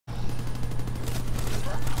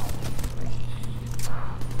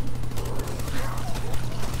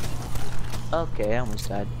Okay, I almost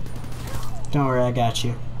died. Don't worry, I got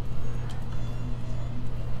you.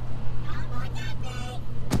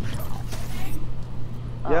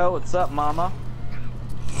 Yo, what's up, mama?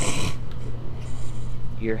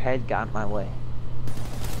 Your head got in my way.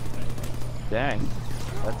 Dang,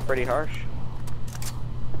 that's pretty harsh.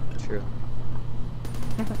 True.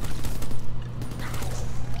 I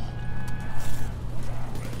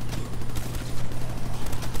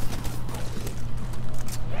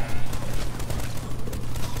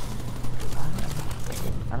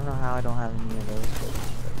don't know how I don't have any of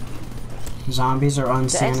those. Zombies are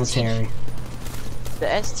unsanitary. The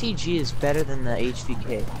STG is better than the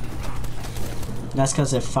HVK. That's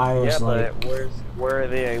because it fires Yeah, like. but where are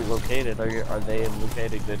they located? Are they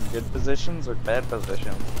located in good positions or bad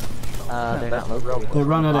positions? They're That's not the real located. They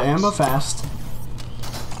run out of ammo Box. fast.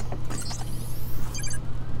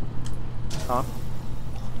 Huh?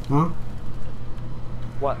 Huh?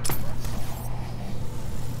 What?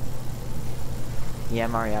 Yeah,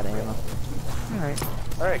 I'm already out of ammo. Alright.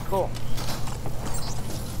 Alright, cool.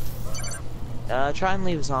 Try and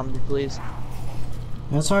leave a zombie, please.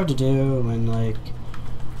 That's hard to do when like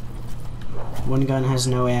one gun has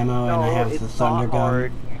no ammo and I have the thunder not gun.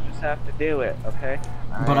 hard. You just have to do it, okay?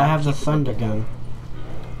 But I have the thunder gun.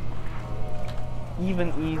 Even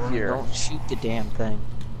easier. Don't shoot the damn thing.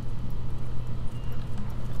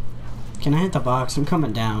 Can I hit the box? I'm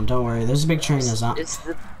coming down. Don't worry. There's a big train of zombies.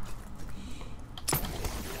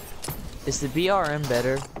 Is the BRM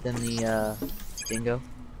better than the Dingo?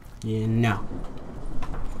 Yeah, no.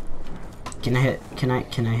 Can I hit? Can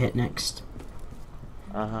I hit next?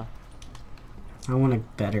 Uh-huh. I want a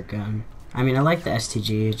better gun. I mean, I like the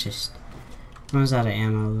STG. It just runs out of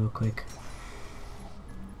ammo real quick.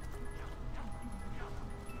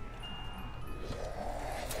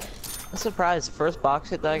 I'm surprised. The first box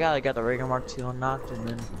hit that I got the Rager Mark II on knocked,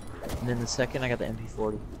 and then the second I got the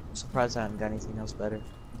MP40. I'm surprised I haven't got anything else better.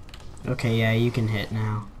 Okay, yeah, you can hit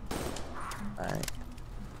now. Alright.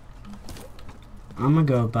 I'm gonna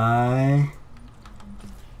go by.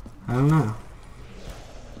 I don't know.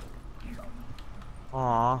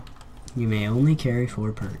 Aww. You may only carry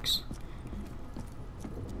 4 perks.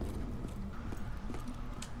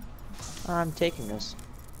 I'm taking this.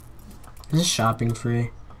 Is this shopping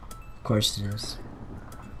free? Of course it is.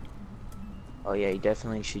 Oh yeah, you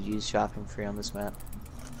definitely should use shopping free on this map.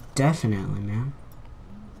 Definitely, man.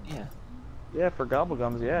 Yeah. Yeah, for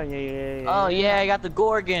gobblegums, yeah. Oh yeah, I got the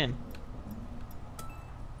Gorgon.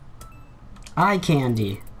 Eye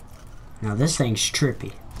candy. Now this thing's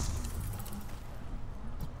trippy.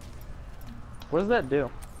 What does that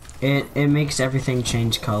do? It makes everything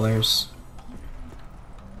change colors.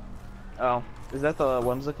 Oh, is that the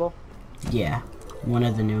whimsical? Yeah, one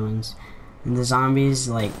of the new ones. And the zombies,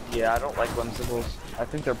 like, Yeah, I don't like whimsicals. I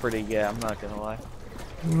think they're pretty, yeah, I'm not gonna lie.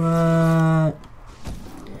 what?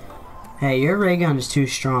 Hey, your ray gun is too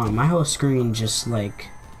strong. My whole screen just like.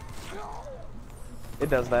 It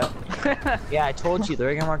does that. Yeah, I told you the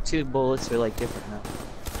Rager Mark II bullets are like different now.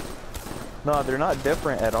 No, they're not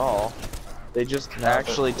different at all. They just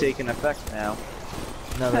actually take an effect now.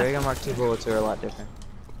 No, the Rager Mark II bullets are a lot different.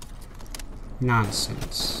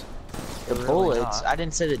 Nonsense. The They're really bullets, not. I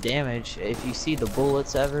didn't say the damage. If you see the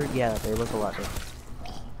bullets ever, yeah, they look a lot different.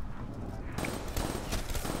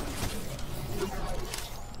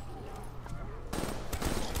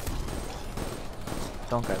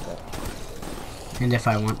 Don't grab that. And if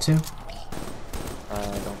I want to? Don't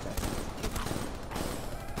grab that.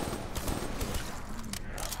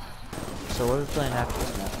 So what are we playing after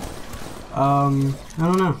this map? I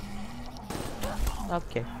don't know.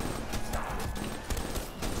 Okay.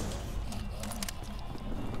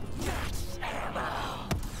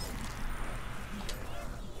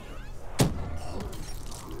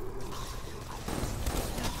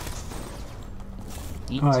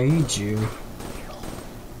 Eat. Oh, I eat you.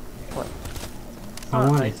 What? I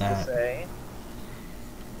wanted Nice to that. say.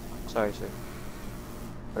 Sorry, sir.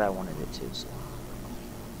 But I wanted it too, so.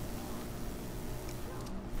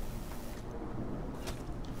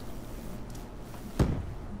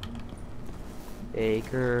 Take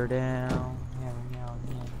her down.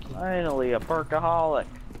 Finally, a perkaholic.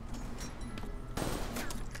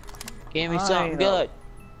 Give me I something know. good.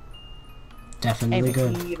 Definitely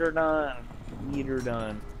good. Eater done. Eater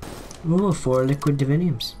done. Ooh, 4 liquid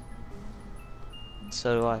diviniums.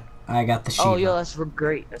 So do I. I got the Shiva. Oh, yo, that's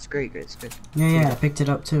great. That's great. That's good. Yeah, I picked it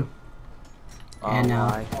up too. And now,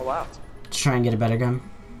 why? Oh wow. to try and get a better gun.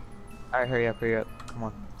 Alright, hurry up. Come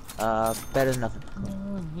on. Better than nothing.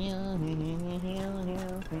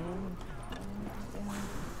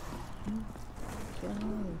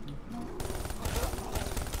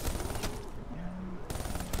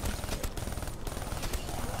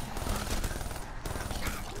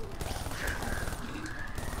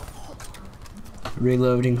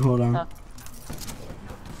 Reloading, hold on. Huh.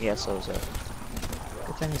 Yeah, so is that.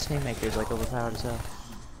 Good thing this haymaker's like overpowered as hell.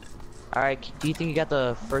 Alright, do you think you got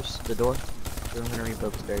the door? 'Cause I'm gonna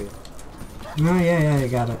rebuild this area. Oh, yeah, you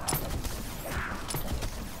got it.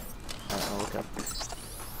 I'll look up.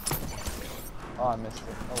 Oh, I missed it.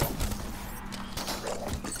 Oh well.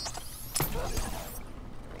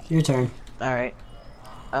 Your turn. Alright.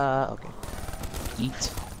 Okay.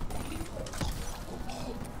 Eat.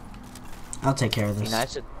 I'll take care of Be this.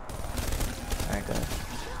 nice. Alright, go ahead.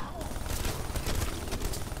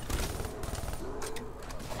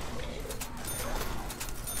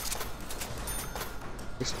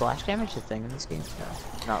 Is splash damage a thing in this game?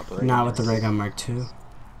 No. Not with the ray gun Mark II.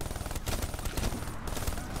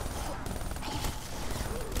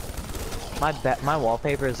 My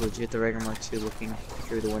wallpaper is legit the ray gun Mark II looking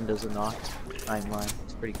through the windows of Nacht. I'm lying.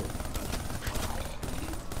 It's pretty good.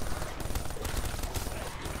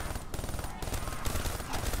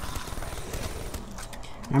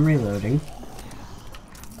 I'm reloading.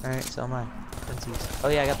 Alright, so am I. Oh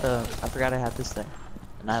yeah, I forgot I had this thing.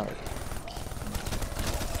 Annihilate.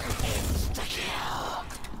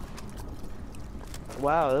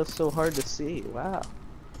 Wow, that's so hard to see. Wow.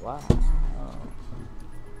 Wow.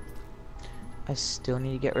 I still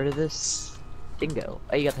need to get rid of this dingo.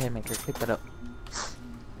 Oh, you got the haymaker. Pick that up.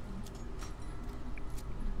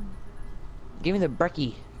 Give me the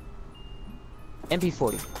brekkie.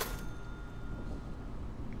 MP40.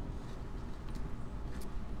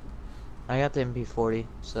 I got the MP40,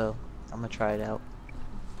 so I'm gonna try it out.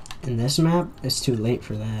 In this map, it's too late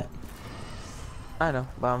for that. I know,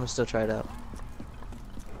 but I'm gonna still try it out.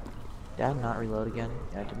 Did I not reload again?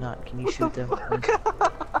 Yeah, I did not. Can you shoot them?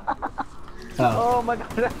 Oh. Oh my god.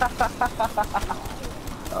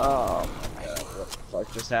 Oh my god, what the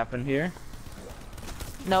fuck just happened here?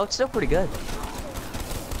 No, it's still pretty good.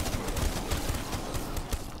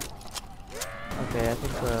 Okay, I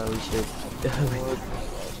think we should.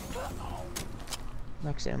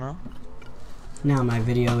 Max ammo. Now my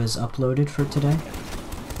video is uploaded for today.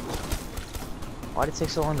 Why did it take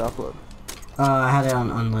so long to upload? I had it on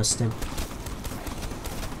unlisted.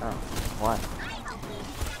 Oh, why?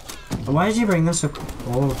 Why did you bring this up?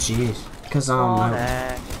 Oh, jeez. Because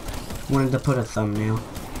I wanted to put a thumbnail.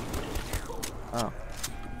 Oh.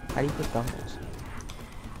 How do you put thumbnails?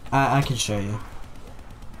 I can show you.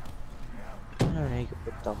 I don't know you can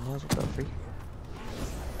put thumbnails without free.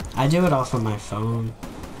 I do it off of my phone.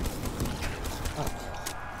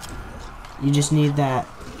 You just need that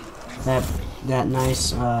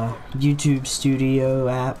nice YouTube Studio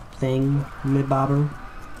app thing, Midbobber.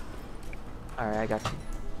 Alright, I got you.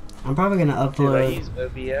 I'm probably gonna Dude, I upload. use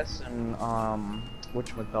OBS and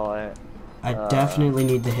whatchamacallit. I definitely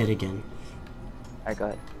need to hit again. I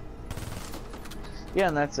got it. Yeah,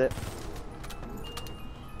 and that's it.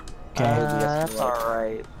 Okay. That's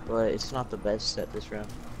alright, but it's not the best set this round.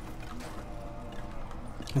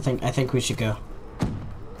 I think we should go.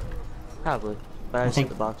 Probably. But I think- think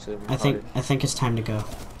the box would I think it's time to go.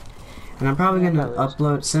 And I'm probably gonna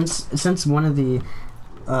upload since one of the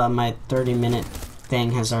my 30-minute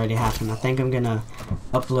thing has already happened. I think I'm gonna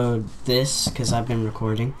upload this because I've been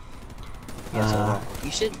recording. Yeah, so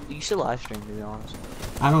you should live stream, to be honest.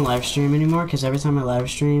 I don't live stream anymore because every time I live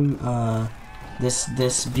stream,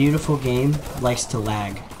 this beautiful game likes to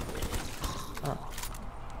lag. Oh.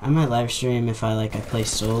 I might live stream if I play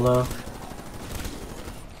solo,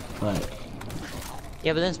 but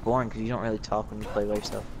Yeah, but then it's boring because you don't really talk when you play by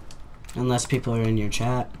yourself. unless people are in your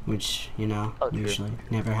chat, which Oh, true. usually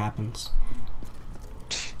never happens.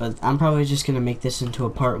 But I'm probably just gonna make this into a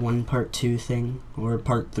part 1, part 2 thing, or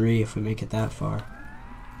part 3 if we make it that far.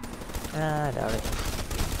 I doubt it.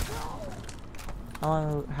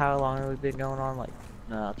 How long have we been going on?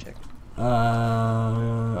 No, I'll check.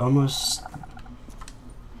 Almost.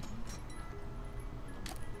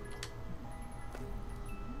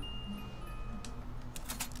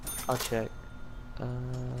 I'll check.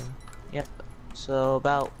 Yep. So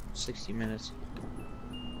about 60 minutes.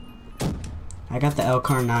 I got the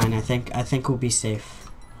LCAR 9. I think we'll be safe.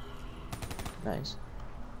 Nice.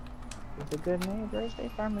 The good neighbors, they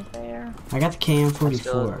farm is there. I got the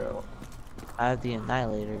KM44. I have the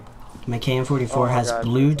Annihilator. My KM44 Oh my has God.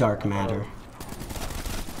 blue dark matter.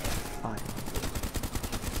 Fine.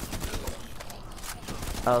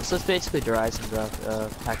 Oh, so it's basically Derision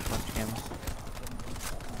pack punch ammo.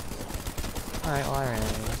 Alright, well I ran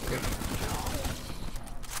anyway. That's good.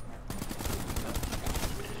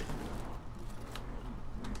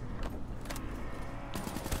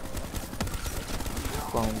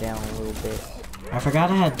 Slowing down a little bit. I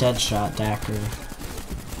forgot I had Deadshot Daiquiri.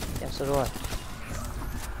 Yeah, so do I.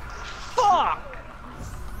 Fuck!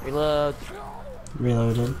 Reload.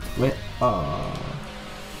 Reloaded. Wait. Oh.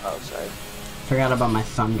 Oh, sorry. Forgot about my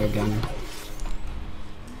thunder gun.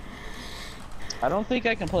 I don't think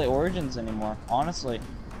I can play Origins anymore, honestly.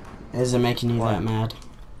 Is it making you Why? that mad?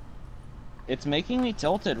 It's making me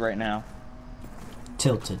tilted right now.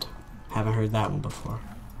 Tilted. Haven't heard that one before.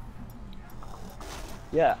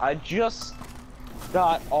 Yeah, I just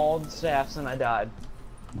got all the staffs and I died.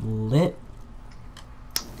 Lit.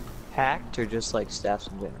 Hacked or just like staffs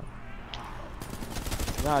in general?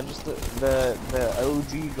 No, just the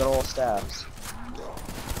OG good old staffs.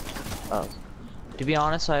 Oh. To be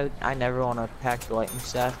honest, I never want to pack the lightning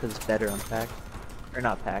staff because it's better unpacked. Or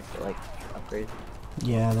not packed, but like upgraded.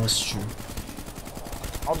 Yeah, that's true.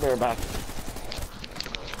 I'll be right back.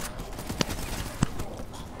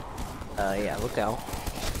 Yeah, look out.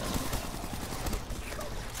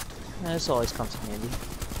 This always comes in handy.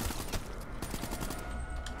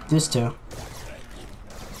 This too.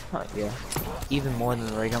 Oh, yeah. Even more than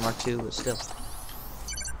the Ray Gun Mark II, but still.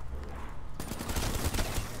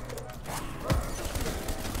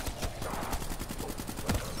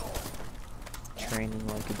 Training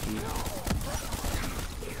like a G.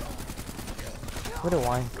 What a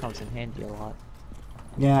wine comes in handy a lot.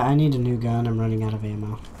 Yeah, I need a new gun. I'm running out of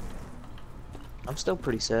ammo. I'm still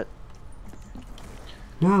pretty set.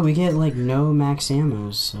 No, we get like no max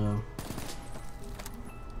ammos, so.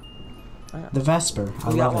 The Vesper, I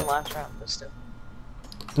We got love one it. last round, but still.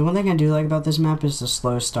 The one thing I do like about this map is the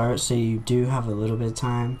slow start, so you do have a little bit of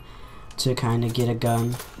time to kind of get a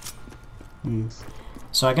gun.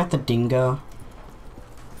 So I got the Dingo.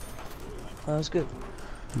 Oh, that's good.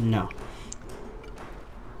 No.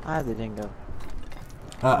 I have the Dingo.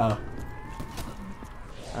 Uh-oh.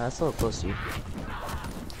 That's a little close to you.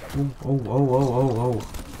 Oh, oh, oh, oh, oh, oh.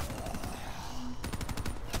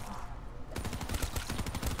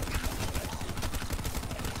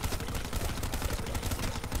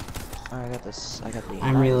 Alright, I got this. I got the.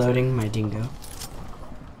 I'm reloading my Dingo.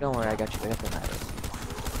 Don't worry, I got you. I got the knife.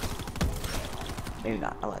 Maybe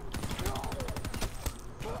not. I like.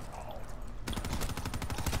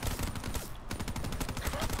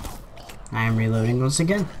 I am reloading once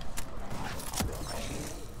again.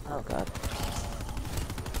 Oh god.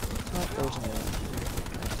 Oh, there's another.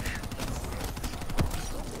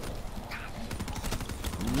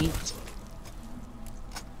 Neat.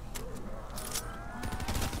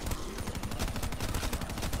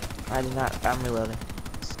 I did not. I'm reloading.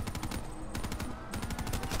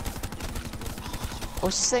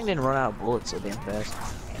 What's this thing didn't run out of bullets so damn fast?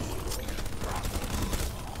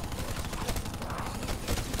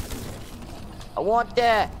 I want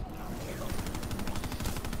that!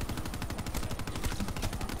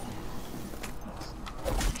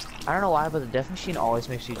 I don't know why, but the death machine always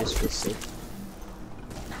makes you just feel safe.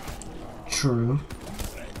 True.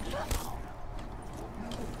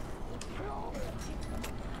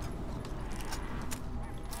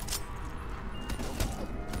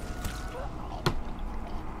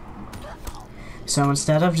 So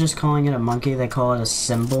instead of just calling it a monkey, they call it a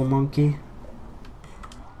symbol monkey.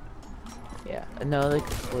 Yeah, no, they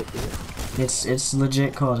wait, It's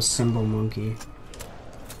legit called a symbol monkey.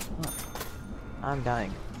 huh. I'm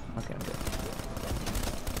dying. Okay, I'm good.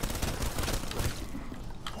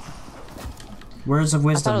 Words of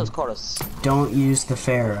I thought it wisdom. was called a. Don't use the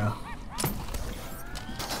Pharaoh.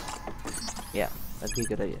 Yeah, that'd be a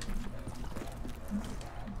good idea.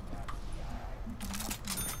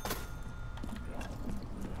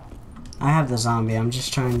 I have the zombie. I'm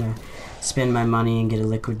just trying to spend my money and get a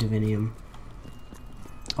liquid divinium.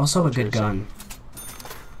 Also a good gun.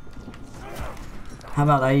 How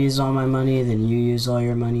about I use all my money, then you use all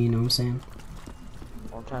your money, you know what I'm saying?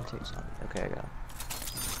 I'm trying to take some. Okay, I got it.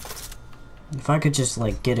 If I could just,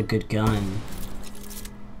 like, get a good gun.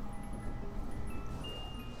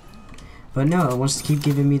 But no, it wants to keep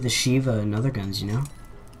giving me the Shiva and other guns, you know?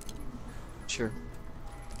 Sure.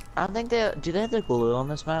 I don't think they. Do they have the glue on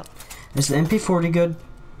this map? Is the MP40 good?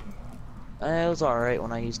 It was alright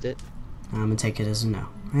when I used it. I'm gonna take it as a no.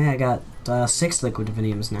 Hey, I got 6 liquid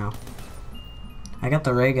diviniums now. I got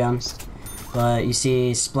the ray gun, but you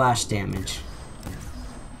see splash damage.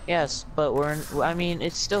 Yes, but we're in. I mean,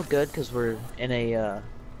 it's still good because we're in a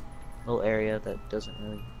little area that doesn't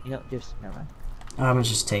really. You know, just never mind. I'm gonna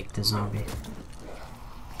just take the zombie.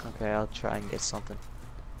 Okay, I'll try and get something.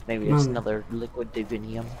 Maybe Come it's on. another liquid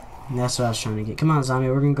divinium. That's what I was trying to get. Come on, zombie,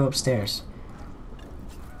 we're gonna go upstairs.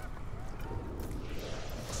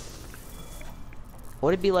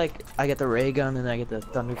 Would it be like I get the ray gun and I get the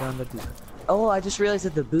thunder gun? That'd be... Oh, I just realized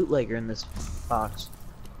that the bootlegger in this box.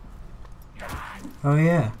 Oh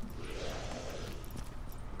yeah.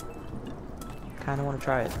 kind of want to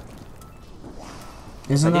try it.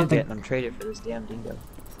 Isn't I that do get them traded for this damn dingo.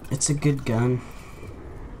 It's a good gun.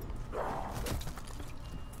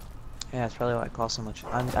 Yeah, that's probably why it costs so much.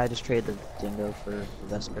 I just traded the dingo for the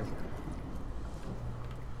Vesper.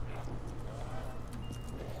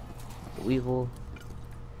 The Weevil.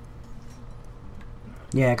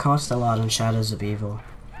 Yeah, it cost a lot on Shadows of Evil.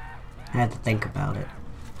 I had to think about it.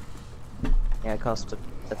 Yeah, it cost,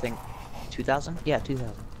 I think, 2,000? Yeah,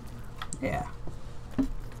 2,000. Yeah.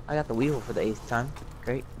 I got the Weevil for the 8th time.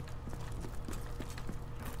 Great.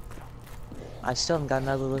 I still haven't got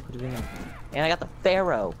another liquid vein. And I got the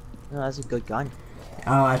Pharaoh. Oh, that's a good gun.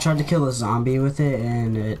 Oh, I tried to kill a zombie with it,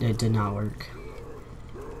 and it did not work.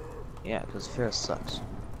 Yeah, because Pharaoh sucks.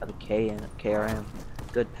 Got a K and a KRM.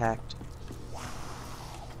 Good packed.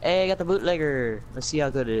 Hey, I got the bootlegger. Let's see how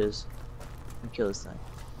good it is. Let me kill this thing.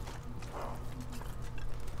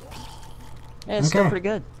 Yeah, it's still Okay. pretty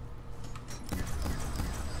good.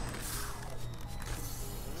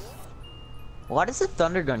 Why does the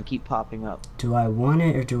thunder gun keep popping up? Do I want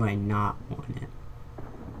it or do I not want it?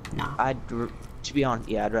 Nah. To be honest,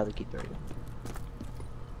 yeah, I'd rather keep the gun.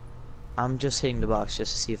 I'm just hitting the box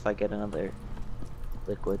just to see if I get another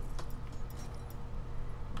liquid.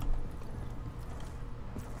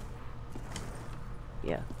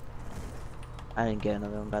 Yeah. I didn't get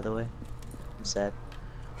another one, by the way. I'm sad.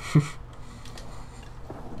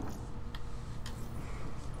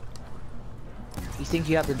 You think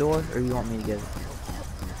you got the door, or you want me to get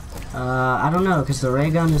it? I don't know, because the ray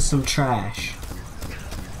gun is some trash.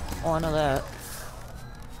 Oh, I know that.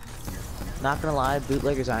 Not gonna lie,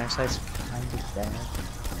 bootlegger's iron sight's kind of bad.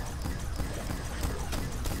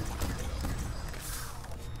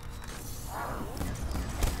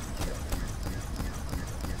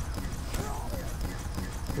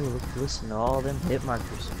 Ooh, listen to all them hit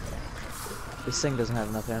markers. This thing doesn't have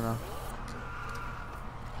enough ammo.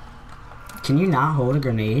 Can you not hold a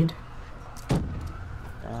grenade?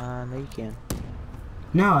 No, you can.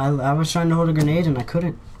 No, I was trying to hold a grenade and I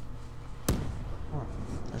couldn't. Oh,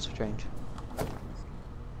 that's strange.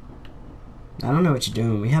 I don't know what you're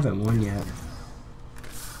doing. We haven't won yet.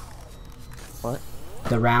 What?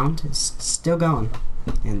 The round is still going.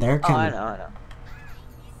 And they're Oh, coming. I know.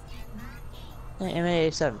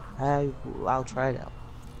 M87. I'll try it out.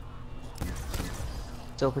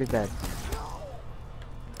 Still pretty bad.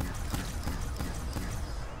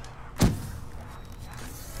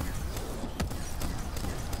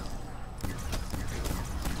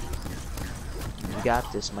 You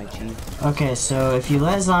got this, my chief. Okay, so if you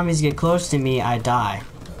let zombies get close to me, I die.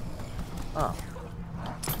 Oh.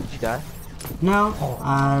 Did you die? No,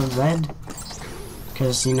 red.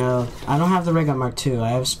 Because, you know, I don't have the ray gun Mark II. I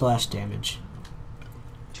have splash damage.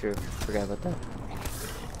 True. Forgot about that.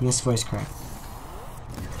 And this voice crack.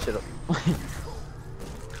 Shut up.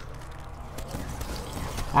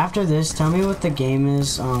 After this, tell me what the game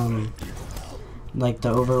is, like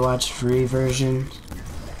the Overwatch free version.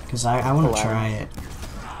 Because I want to try it.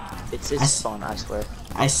 It's fun, I swear.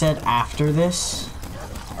 I said after this.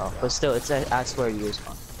 Oh, but still, I swear you it's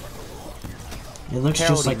fun. It looks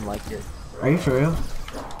Harold just like... even liked it. Are you for real?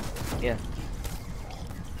 Yeah.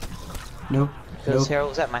 Nope. Because Nope. Harold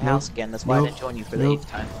was at my house again, that's why I didn't join you for the 8th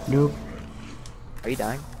time. Nope. Are you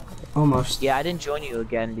dying? Almost. Yeah, I didn't join you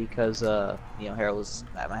again because, you know, Harold was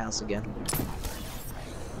at my house again.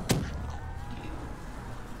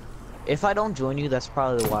 If I don't join you, that's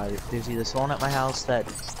probably why. There's either someone at my house that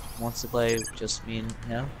wants to play just me and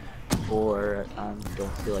him, or I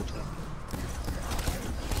don't feel like joining.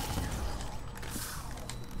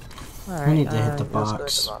 Alright, I need to hit the let's go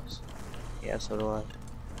box. hit the box. Yeah, so do I.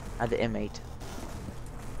 I had the M8.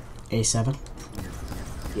 A7.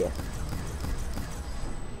 Yeah.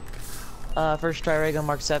 First try ray gun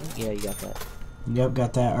Mark 7. Yeah, you got that. Yep,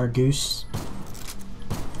 got that Argoose.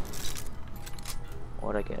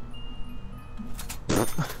 What'd I get?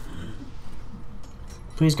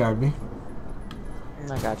 Please guard me.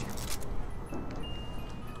 I got you.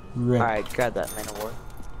 Rip. Alright, grab that man of war.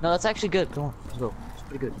 No, that's actually good. Come on, let's go. It's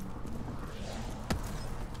pretty good.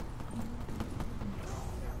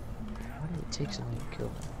 Why did it take so long to kill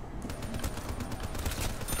him?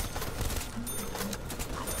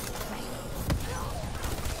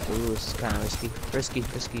 Ooh, this is kind of risky.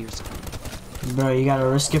 Risky. Bro, you gotta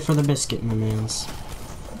risk it for the biscuit, my mans.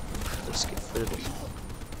 Risky for the biscuit.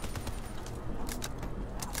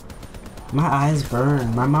 My eyes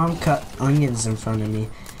burn. My mom cut onions in front of me,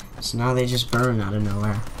 so now they just burn out of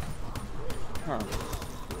nowhere. Huh.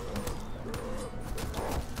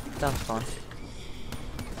 Sounds fun.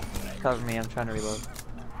 Cover me, I'm trying to reload.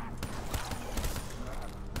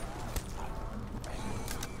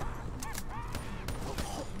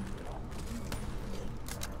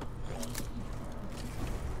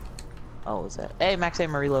 Oh, what was that? Hey, max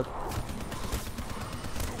aim reload.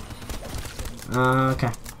 Okay.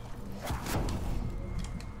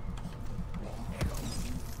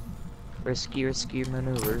 Risky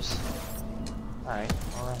maneuvers. Alright,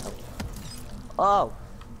 well that helped. Oh!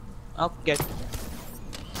 Okay.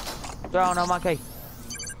 Throw no monkey.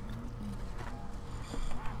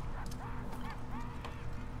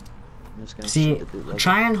 I'm just gonna See, shoot the bootlegger.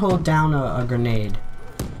 try and hold down a grenade.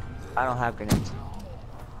 I don't have grenades.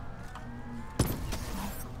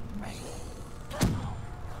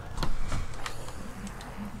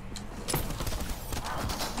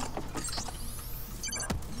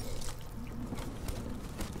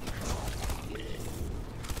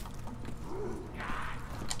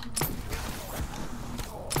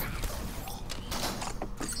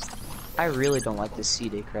 I really don't like this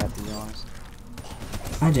C-Day crap, to be honest.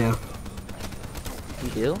 I do. You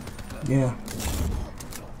do? Yeah.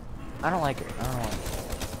 I don't like it. I don't like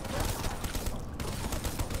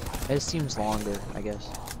it. It seems longer, I guess.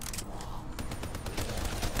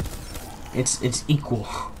 It's equal.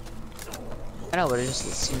 I know, but it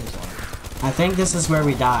seems longer. I think this is where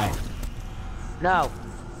we die. No!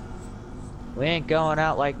 We ain't going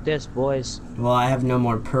out like this, boys. Well, I have no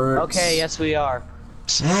more perks. Okay, yes we are.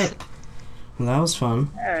 Alright. Well, that was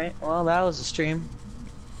fun. Alright, well that was a stream.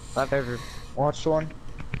 If I've ever watched one.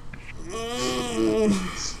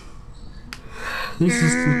 This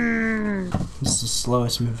is the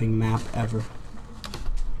slowest moving map ever.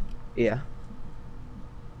 Yeah.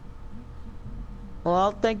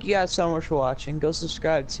 Well, thank you guys so much for watching. Go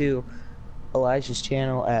subscribe to Elijah's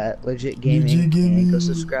channel at Legit Gaming, and go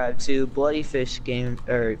subscribe to Bloody Fish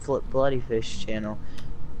Bloody Fish channel,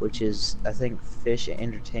 which is I think Fish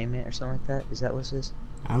Entertainment or something like that. Is that what it is?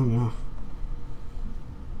 I don't know.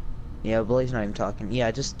 Yeah, Bloody's not even talking. Yeah,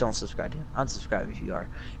 just don't subscribe to him. Unsubscribe if you are.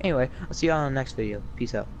 Anyway, I'll see you all in the next video.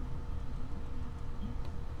 Peace out.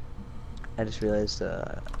 I just realized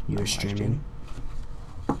You were streaming.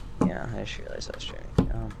 Yeah, I just realized I was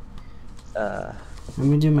streaming. I'm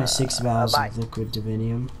gonna do my 6 vials of liquid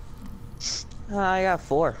divinium. I got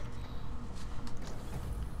 4.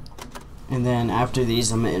 And then after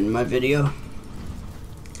these, I'm gonna end my video.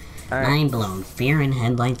 Alright. Mind blown, fear in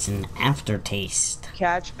headlights and aftertaste.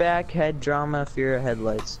 Catchback, head drama, fear of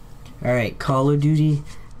headlights. Alright, Call of Duty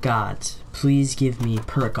gods, please give me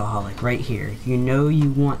Perkaholic right here. You know you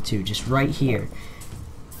want to, just right here.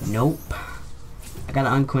 Nope. I got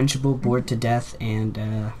an unquenchable, bored to death,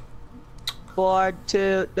 and Bored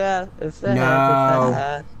to death if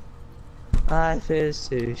no. Life is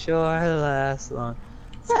too short to last long.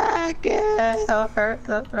 I can't hurt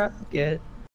the rocket.